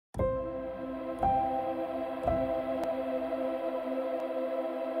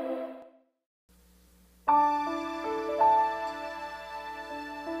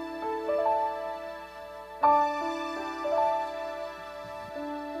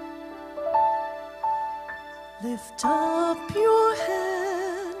Lift up your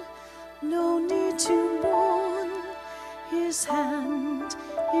head, no need to mourn. His hand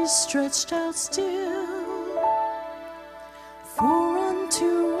is stretched out still. For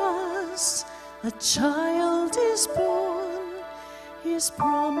unto us a child is born, his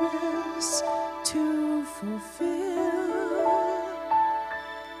promise to fulfill.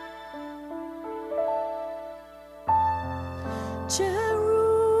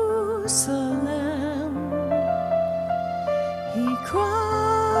 Jerusalem, he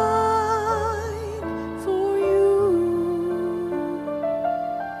cried for you.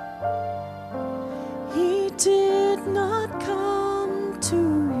 He did not come to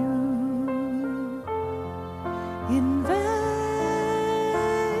you in vain.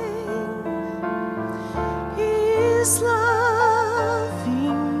 His loving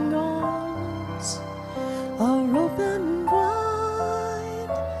arms are open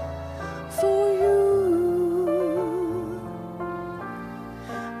wide for you,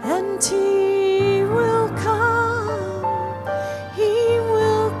 and he will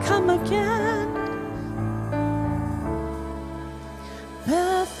come again.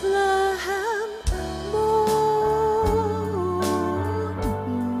 Bethlehem morning,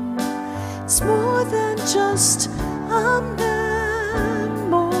 it's more than just a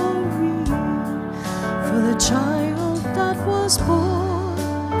memory, for the child that was born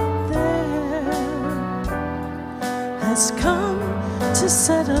there has come to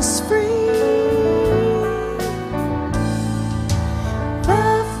set us free.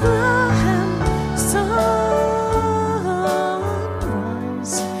 Bethlehem sunrise,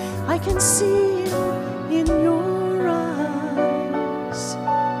 I can see it in your eyes,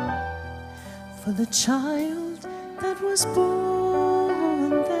 for the child that was born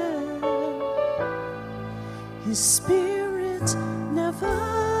there, his spirit never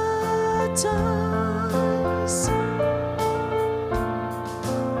dies.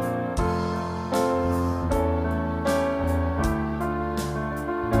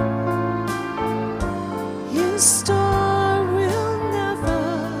 His star will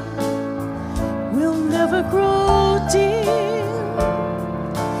never grow dim,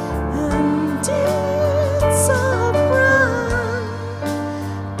 and it's a brand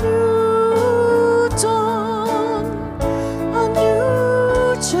new dawn, a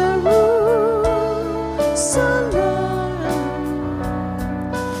new Jerusalem,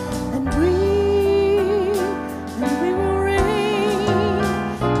 and we will reign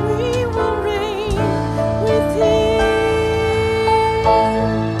with him.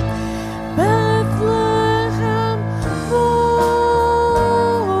 Bethlehem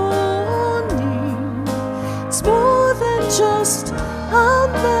morning, it's more than just a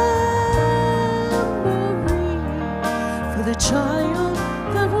memory, for the child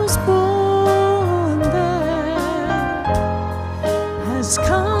that was born there has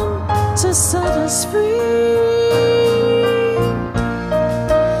come to set us free.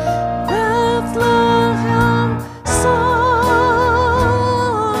 Bethlehem sunrise,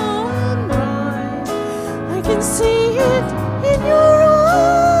 I can see it in your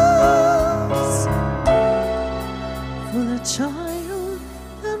eyes, for the child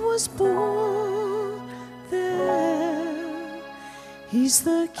that was born there, he's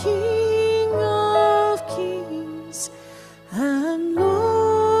the King of kings and Lord